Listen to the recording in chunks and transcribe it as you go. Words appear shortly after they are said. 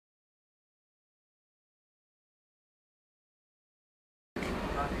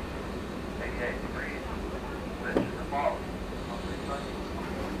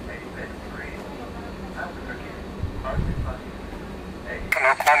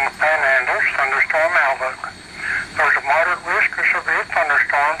Oklahoma Panhandle's thunderstorm outlook. There's a moderate risk of severe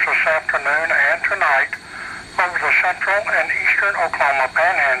thunderstorms this afternoon and tonight over the central and eastern Oklahoma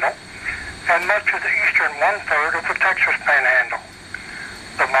Panhandle and much of the eastern one-third of the Texas Panhandle.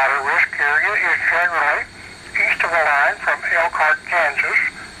 The moderate risk area is generally east of the line from Elkhart, Kansas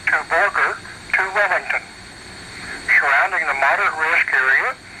to Borger to Wellington. Surrounding the moderate risk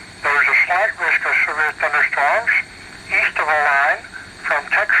area, there is a slight risk of severe thunderstorms east of the line from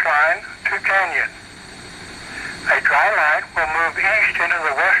Texline to Canyon. A dry line will move east into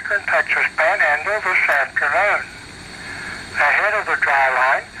the western Texas Panhandle this afternoon. Ahead of the dry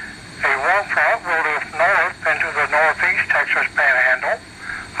line, a warm front will lift north into the northeast Texas Panhandle,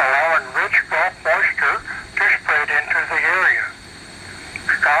 allowing rich Gulf moisture to spread into the area.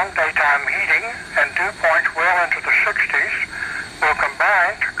 Strong daytime heating and dew points well into the 60s will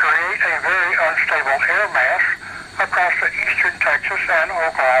combine to create a very unstable air mass across the eastern Texas and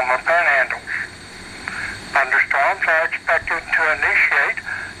Oklahoma panhandles. Thunderstorms are expected to initiate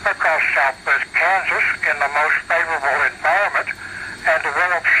across southwest Kansas in the most favorable environment and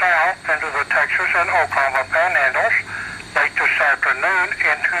develop south into the Texas and Oklahoma panhandles late this afternoon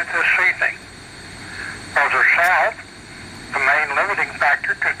into this evening. Further south, the main limiting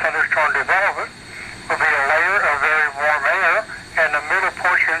factor to thunderstorm development will be a layer of very warm air in the middle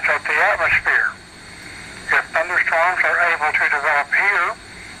portions of the atmosphere. If thunderstorms are able to develop here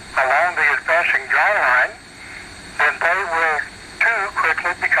along the advancing dry line, then they will too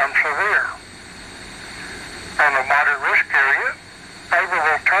quickly become severe. On the moderate risk area,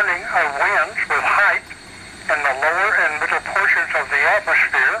 favorable turning of winds with height in the lower and middle portions of the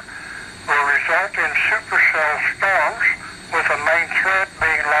atmosphere will result in supercell storms with the main threat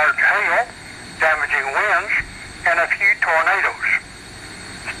being large hail, damaging winds, and a few tornadoes.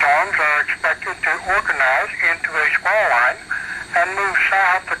 Storms are expected to organize into a squall line and move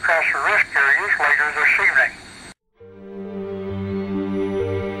south across the risk areas later this evening.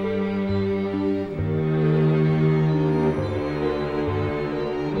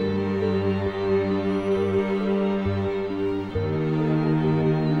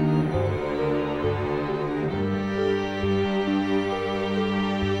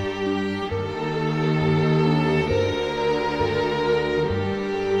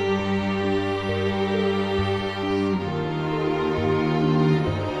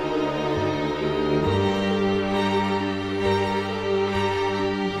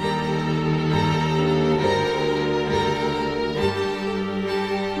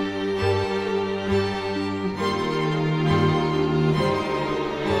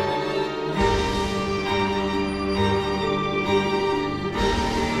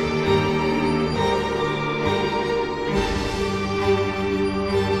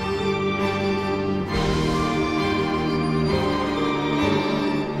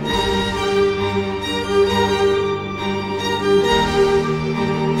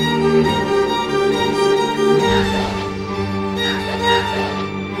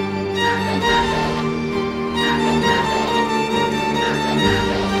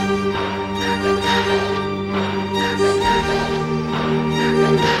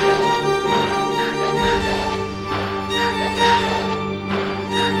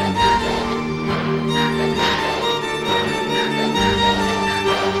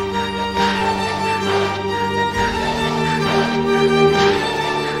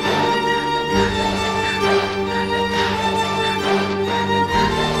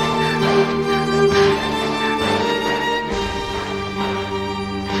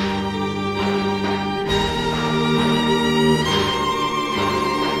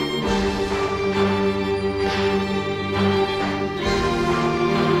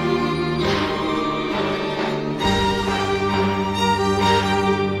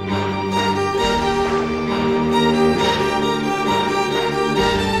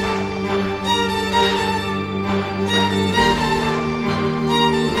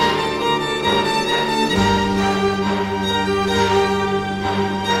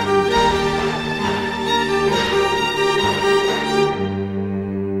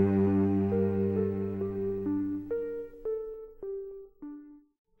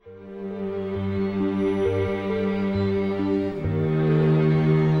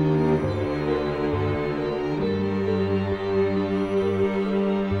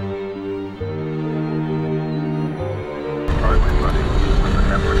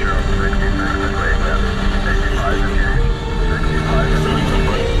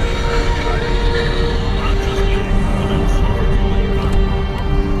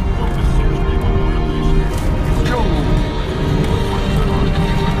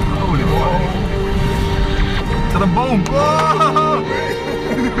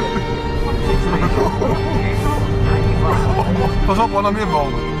 Pas op, er nog meer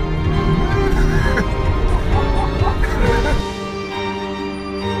bomen.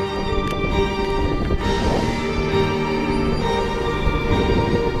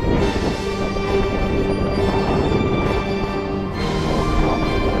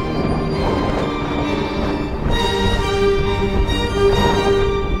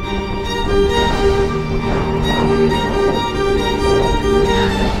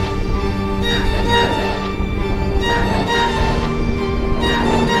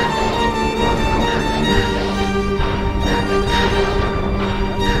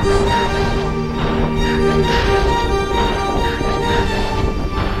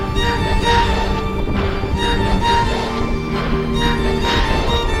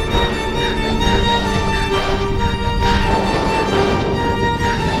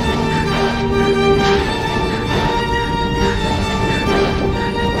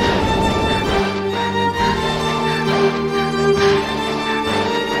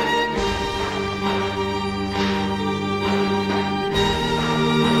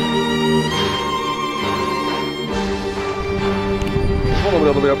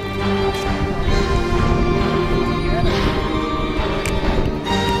 Zonnebril weer op.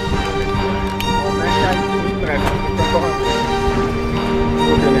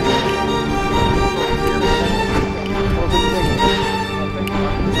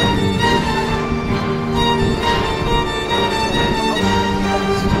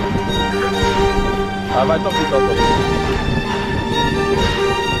 Ja, wij toch niet dat op.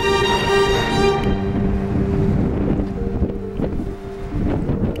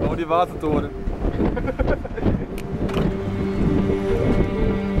 Oh, die watertoren.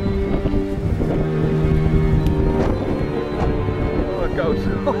 Oh, koud.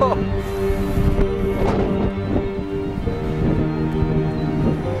 Oh.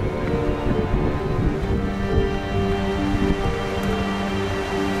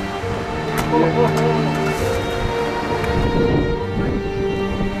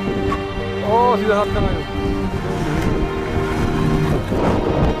 Oh, zie je hard gaan.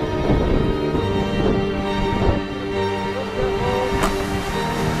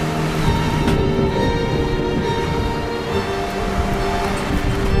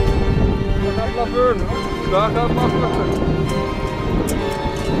 Daar gaat het makkelijker.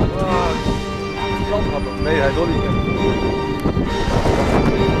 Nee, hij wil niet.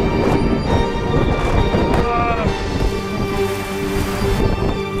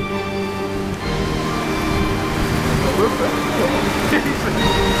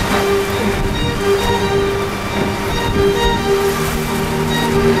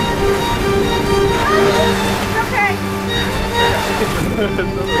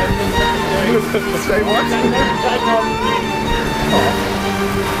 Say what?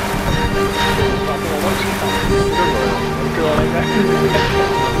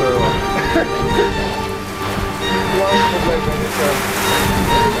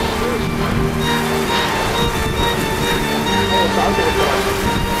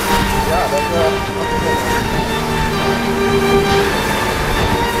 Ja, dat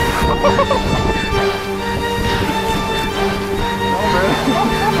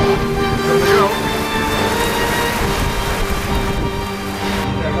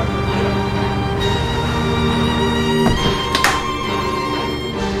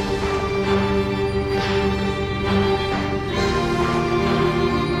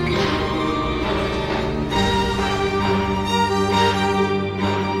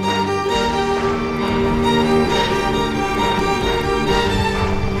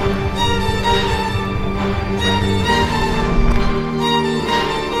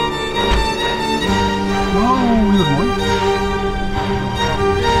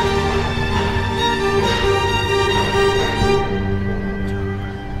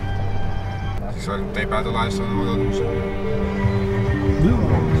Ik zou de tape uit de luisteren en dan doen ze.